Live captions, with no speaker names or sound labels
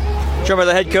Joined by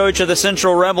the head coach of the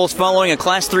Central Rebels following a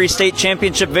Class 3 state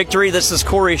championship victory. This is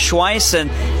Kory Schweiss,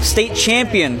 and state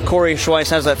champion Kory Schweiss.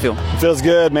 How's that feel? Feels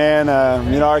good, man.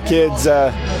 Our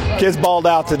kids balled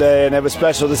out today, and it was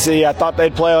special to see. I thought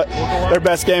they'd play their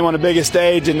best game on the biggest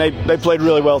stage, and they played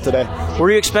really well today.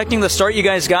 Were you expecting the start you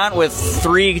guys got with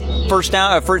three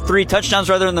touchdowns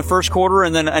rather in the first quarter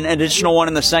and then an additional one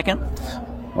in the second?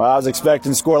 Well, I was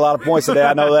expecting to score a lot of points today.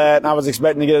 I know that, and I was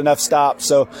expecting to get enough stops.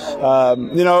 So,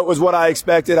 it was what I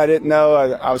expected. I didn't know.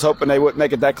 I was hoping they wouldn't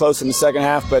make it that close in the second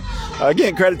half. But,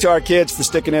 again, credit to our kids for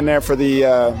sticking in there for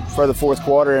the fourth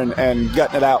quarter and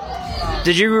gutting it out.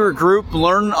 Did your group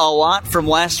learn a lot from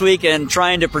last week and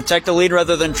trying to protect the lead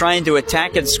rather than trying to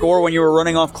attack and score when you were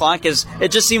running off clock? It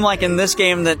just seemed like in this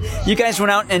game that you guys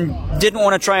went out and didn't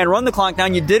want to try and run the clock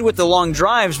down. You did with the long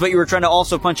drives, but you were trying to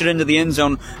also punch it into the end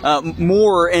zone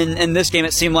more in this game,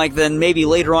 it seemed like, than maybe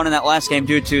later on in that last game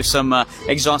due to some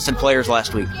exhausted players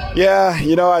last week. Yeah,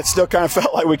 I still kind of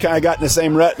felt like we kind of got in the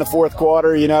same rut in the fourth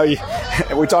quarter.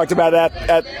 We talked about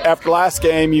that after last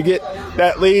game. You get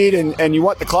that lead and you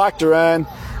want the clock to run,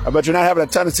 but you're not having a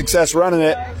ton of success running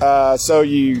it. So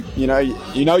you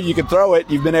can throw it.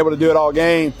 You've been able to do it all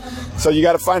game. So you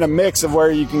got to find a mix of where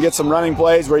you can get some running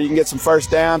plays, where you can get some first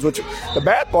downs, which the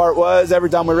bad part was every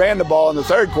time we ran the ball in the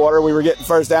third quarter, we were getting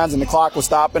first downs and the clock was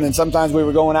stopping, and sometimes we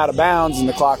were going out of bounds and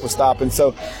the clock was stopping.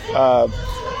 So,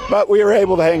 but we were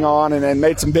able to hang on and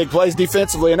made some big plays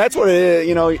defensively, and that's what it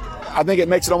is, I think it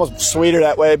makes it almost sweeter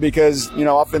that way because,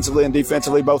 offensively and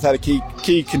defensively both had a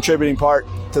key contributing part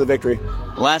to the victory.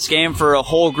 Last game for a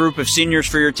whole group of seniors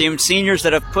for your team. Seniors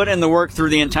that have put in the work through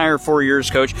the entire 4 years,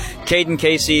 Coach. Caden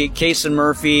Casey, Kason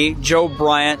Murphy, Joe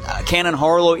Bryant, Cannon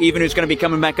Harlow, even, who's going to be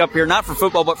coming back up here, not for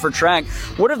football but for track.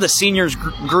 What have the seniors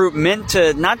group meant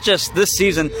to not just this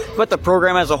season, but the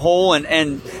program as a whole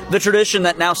and the tradition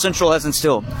that now Central has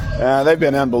instilled? They've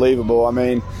been unbelievable.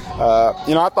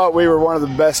 I thought we were one of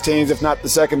the best teams, if not the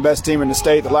second best team in the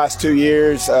state the last 2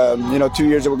 years. 2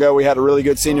 years ago we had a really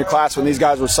good senior class when these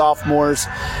guys were sophomores.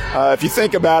 If you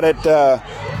think about it,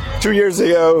 2 years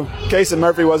ago, Kason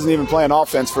Murphy wasn't even playing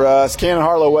offense for us. Cannon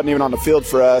Harlow wasn't even on the field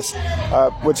for us,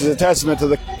 which is a testament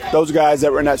to those guys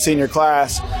that were in that senior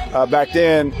class back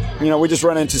then. We just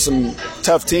run into some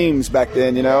tough teams back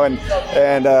then,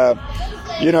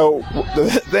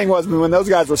 the thing was when those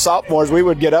guys were sophomores, we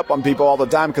would get up on people all the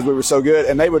time because we were so good,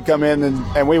 and they would come in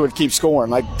and we would keep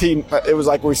scoring. It was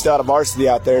like we still had a varsity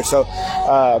out there. So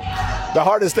the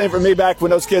hardest thing for me back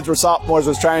when those kids were sophomores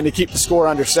was trying to keep the score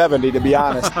under 70, to be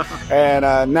honest.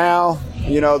 And now,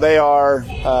 they are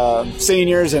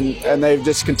seniors, and they've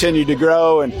just continued to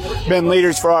grow and been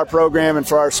leaders for our program and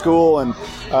for our school. And,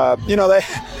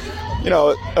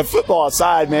 football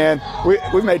aside, man,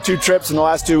 we've made 2 trips in the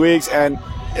last 2 weeks, and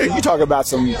you talk about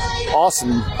some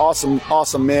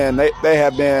awesome men. They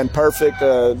have been perfect,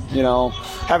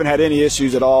 haven't had any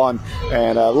issues at all,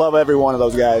 and love every one of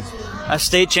those guys. A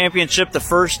state championship, the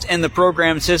first in the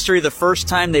program's history, the first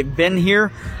time they've been here.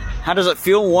 How does it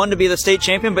feel, one, to be the state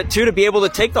champion, but two, to be able to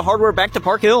take the hardware back to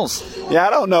Park Hills? Yeah, I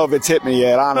don't know if it's hit me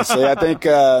yet, honestly. I think,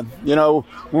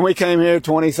 when we came here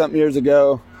 20-something years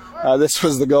ago, this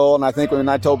was the goal, and I think when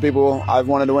I told people I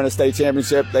wanted to win a state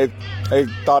championship, they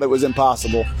thought it was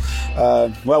impossible.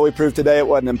 Well, we proved today it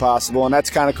wasn't impossible, and that's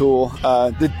kind of cool.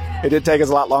 It did take us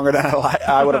a lot longer than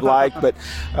I would have liked, but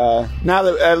now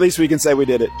that at least we can say we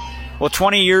did it. Well,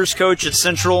 20 years, Coach, at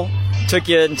Central. Took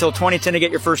you until 2010 to get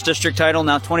your first district title.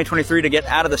 Now 2023 to get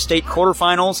out of the state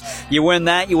quarterfinals. You win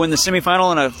that. You win the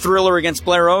semifinal in a thriller against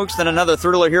Blair Oaks. Then another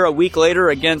thriller here a week later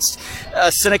against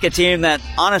a Seneca team that,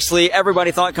 honestly,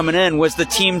 everybody thought coming in was the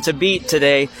team to beat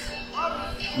today.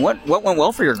 What went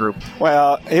well for your group?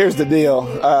 Well, here's the deal.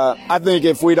 I think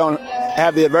if we don't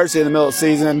have the adversity in the middle of the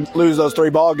season, lose those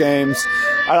 3 ball games,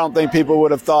 I don't think people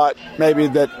would have thought maybe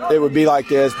that it would be like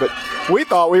this. But we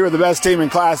thought we were the best team in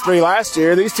Class 3 last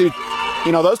year. These two,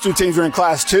 those 2 teams were in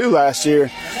Class 2 last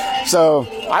year. So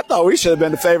I thought we should have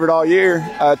been the favorite all year,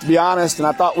 to be honest. And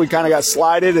I thought we kind of got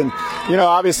slighted. And,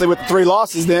 obviously with the 3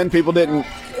 losses then, people didn't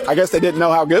 – I guess they didn't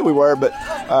know how good we were. But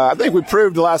I think we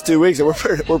proved the last 2 weeks that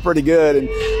we're pretty good. And,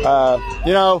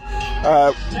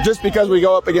 just because we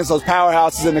go up against those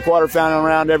powerhouses in the quarterfinal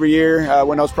round every year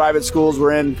when those private schools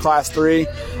were in Class 3,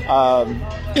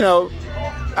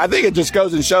 I think it just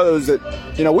goes and shows that,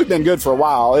 we've been good for a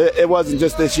while. It wasn't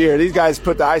just this year. These guys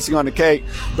put the icing on the cake,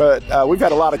 but we've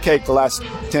had a lot of cake the last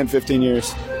 10, 15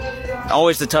 years.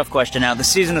 Always the tough question now. The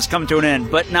season has come to an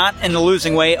end, but not in the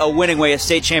losing way, a winning way, a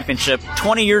state championship.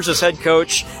 20 years as head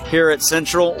coach here at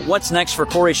Central. What's next for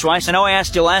Kory Schweiss? I know I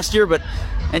asked you last year, but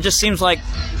and just seems like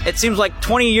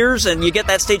 20 years and you get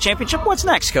that state championship. What's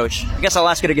next, Coach? I guess I'll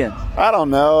ask it again. I don't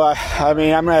know. I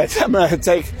mean, I'm gonna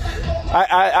take.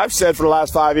 I've said for the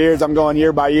last 5 years I'm going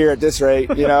year by year at this rate,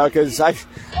 because I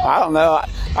don't know.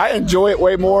 I enjoy it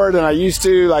way more than I used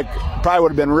to. Like, probably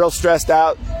would have been real stressed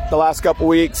out the last couple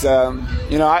weeks.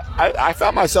 I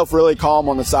found myself really calm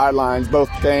on the sidelines both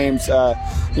games.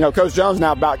 Coach Jones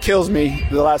now about kills me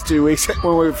the last 2 weeks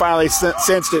when we finally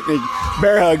sensed it, and he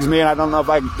bear hugs me, and I don't know if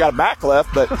I got a back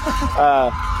left, but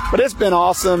it's been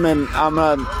awesome, and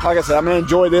like I said, I'm gonna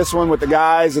enjoy this one with the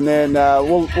guys, and then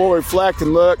we'll reflect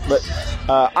and look. But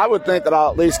I would think that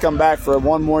I'll at least come back for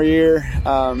one more year,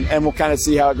 and we'll kind of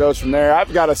see how it goes from there.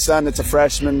 I've got a son that's a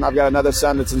freshman. I've got another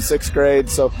son that's in 6th grade,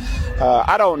 so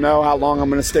I don't know how long I'm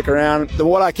going to stick around.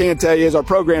 What I can tell you is our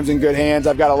program's in good hands.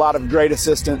 I've got a lot of great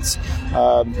assistants.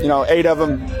 8 of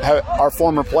them are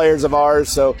former players of ours,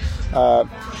 so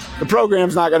the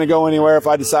program's not going to go anywhere if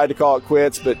I decide to call it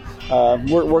quits, but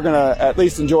we're going to at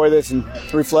least enjoy this and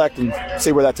reflect and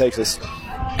see where that takes us.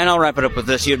 And I'll wrap it up with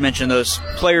this. You had mentioned those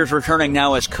players returning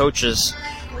now as coaches.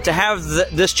 To have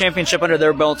this championship under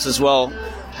their belts as well,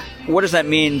 what does that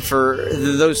mean for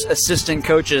those assistant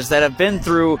coaches that have been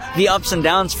through the ups and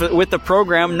downs with the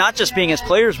program, not just being as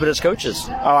players but as coaches?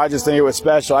 Oh, I just think it was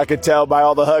special. I could tell by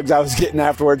all the hugs I was getting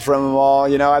afterwards from them all.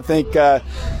 I think it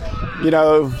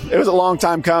was a long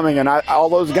time coming, and all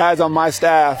those guys on my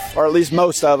staff, or at least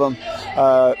most of them,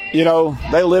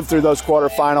 they lived through those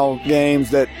quarterfinal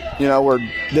games that were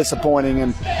disappointing,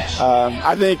 and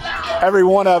I think every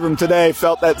one of them today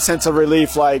felt that sense of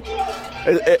relief. Like,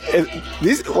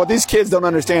 what these kids don't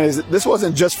understand is this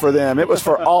wasn't just for them. It was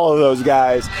for all of those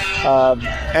guys,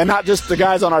 and not just the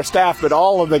guys on our staff, but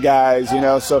all of the guys.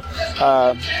 So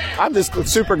I'm just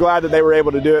super glad that they were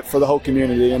able to do it for the whole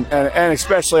community, and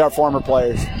especially our former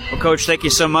players. Well, Coach, thank you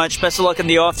so much. Best of luck in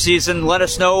the off season. Let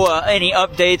us know any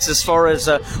updates as far as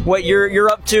what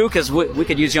you're up to, because we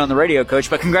could use you on the radio, Coach.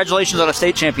 But congratulations on a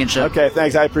state championship. Okay,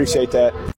 thanks. I appreciate that.